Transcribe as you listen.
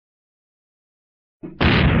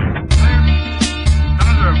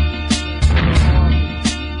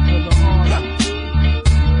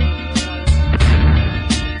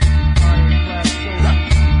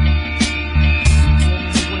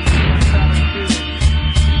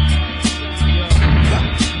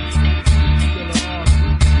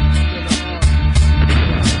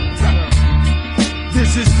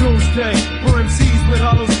Doomsday for MCs with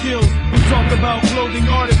hollow skills who talk about clothing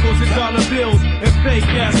articles and dollar bills and fake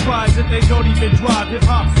ass rides that they don't even drive.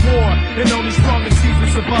 Hip-hop's war and only strong MCs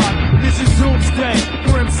will survive. This is Doomsday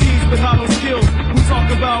for MCs with hollow skills who talk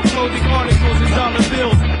about clothing articles and dollar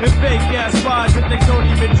bills and fake ass rides that they don't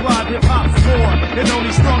even drive. Hip-hop's war and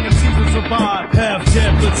only strong MCs will survive.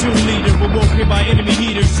 Half-dead platoon leader, awoken by enemy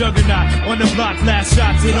heaters. Juggernaut on the block, last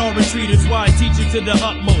shots and all retreaters. Why teach it to the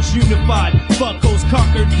utmost, unified. Fuckos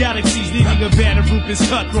conquered galaxies, leaving a band of ruthless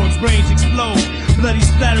cutthroats. Brains explode, bloody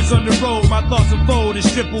splatters on the road. My thoughts unfold and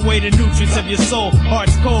strip away the nutrients of your soul.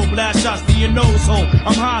 Heart's cold, blast shots to your nose hole.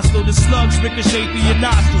 I'm hostile, the slugs ricochet through your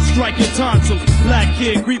nostrils, strike your tonsils. Black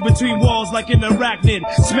kid, creep between walls like an arachnid.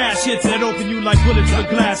 Smash hits that open you like bullets with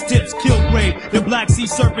glass tips. Killgrave, the Black Sea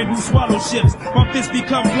serpent who swallows ships. My fists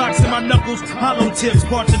become blocks and my knuckles hollow tips.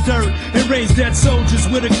 Part the dirt and raise dead soldiers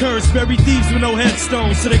with a curse. Bury thieves with no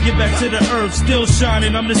headstones so they get back to the earth. Still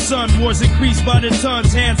shining, I'm the sun. Wars increased by the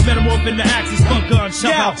tons. Hands metamorph into axes. Fuck guns,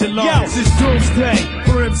 shut out your lungs. This is Doomsday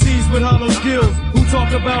for MCs with hollow skills who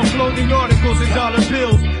talk about clothing articles and dollar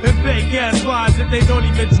bills and fake ass lives that they don't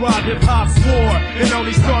even drive. Hip-hop's war and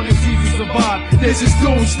only strong MCs will survive. This is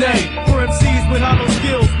Doomsday for MCs with hollow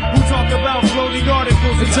skills who talk about clothing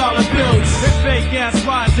articles and dollar bills and fake ass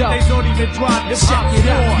lives that they don't even drive. Hip-hop's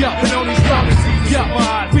war and only strong MCs will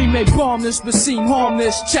survive. We may bomb this but seem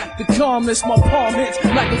harmless. Check the calmness, my palm hits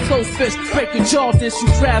like a closed fist. Break your jaw this, you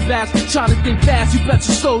grab ass. Try to think fast, you better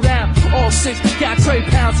slow down. All six, got trade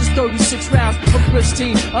pounds, it's 36 rounds of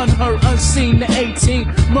pristine, unheard, unseen, the 18.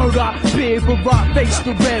 Murder, beard, rock, face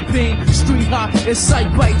the red beam. Street hot, it's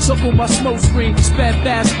sight bite, took on my smoke screen. Sped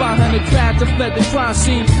fast, 500 crowds to fled the crime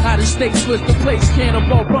scene. Out of state, switch the place,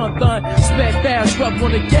 cannonball run done. Sped fast, rub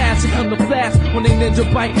on the gas, and come the flash. When they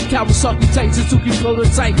ninja bite, Kawasaki tight, Suzuki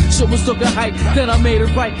prototype. Show was took a hike, then I made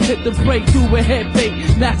it right. Hit the brake, through a head fake.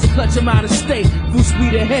 Master clutch, I'm out of state. Full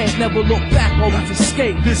speed ahead, never look back, always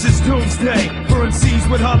escape. This is Doomsday for MCs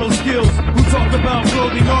with hollow skills who talk about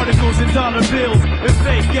clothing articles and dollar bills and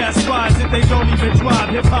fake ass rides that they don't even drive.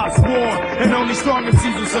 Hip-hop's war and only strong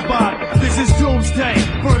MCs will survive. This is Doomsday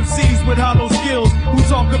for MCs with hollow skills who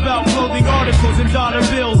talk about clothing articles and dollar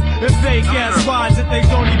bills and fake ass rides that they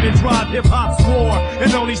don't even drive. Hip-hop's war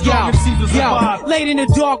and only strong MCs will survive. Laid in a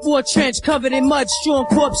dark war trench, covered in mud, strong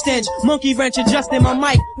corpse stench. Monkey wrench adjusting my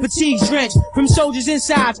mic, fatigue drenched from soldiers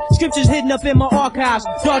inside. Scriptures hidden up in my archives,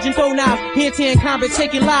 dodging throw knives, hand-to-hand combat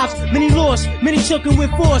taking lives. Many lost, many choking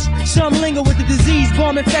with force. Some linger with the disease,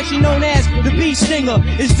 bomb infection known as the bee stinger.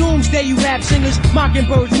 It's Doomsday, you rap singers,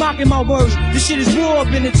 mockingbirds, mocking my words. This shit is war up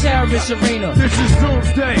in the terrorist arena. This is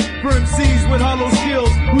Doomsday for MCs with hollow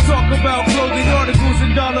skills who talk about clothing articles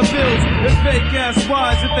and dollar bills and fake ass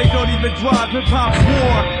rides that they don't even drive. Hip-hop's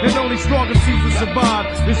war and only strong MCs will survive.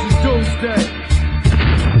 This is Doomsday.